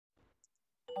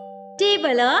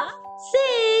Table of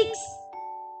 6.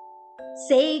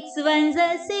 6 ones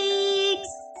are 6. 6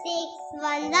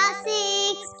 ones are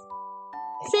 6.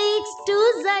 6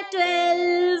 twos are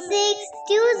 12. 6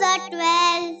 twos are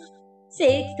 12.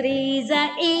 6 threes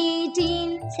are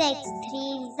 18. 6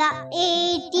 threes are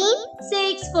 18.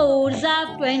 6 fours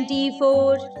are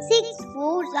 24. 6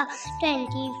 fours are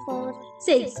 24.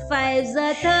 6 fives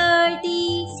are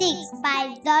 30. 6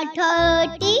 fives are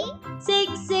 30.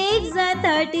 6 six are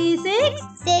 36.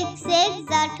 6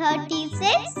 6 are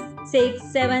 36.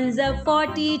 6 sevens are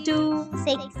 42.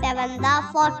 6 sevens are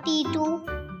 42.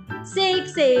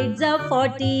 6 eights are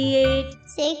 48.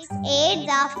 6 8s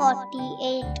are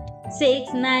 48.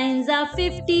 6 nines are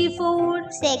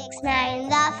 54. 6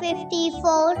 9s are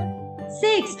 54.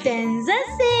 6 tens are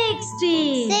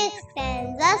 60. 6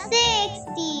 10s are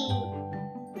 60.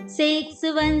 6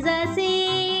 ones are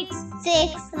 6.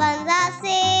 6 ones are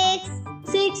 6.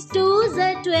 6 twos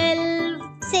are 12.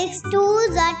 6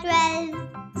 twos are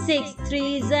 12. 6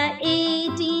 threes are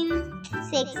 18.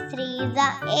 6 threes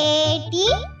are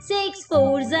 18. 6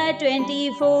 fours are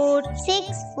 24.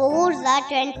 6 fours are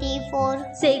 24.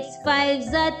 6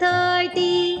 fives are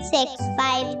 30. 6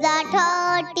 fives are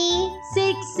 30.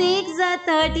 6 six are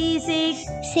 36.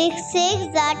 6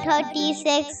 6 are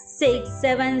 36. 6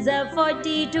 sevens are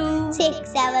 42.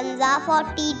 6 sevens are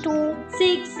 42.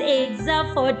 6 eights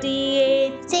are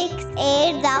 48. 6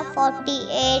 8s are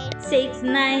 48. 6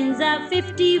 nines are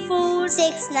 54.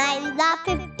 6 9s are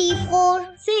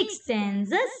 54. 6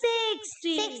 tens are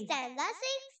 60. 6 10s are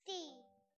 60.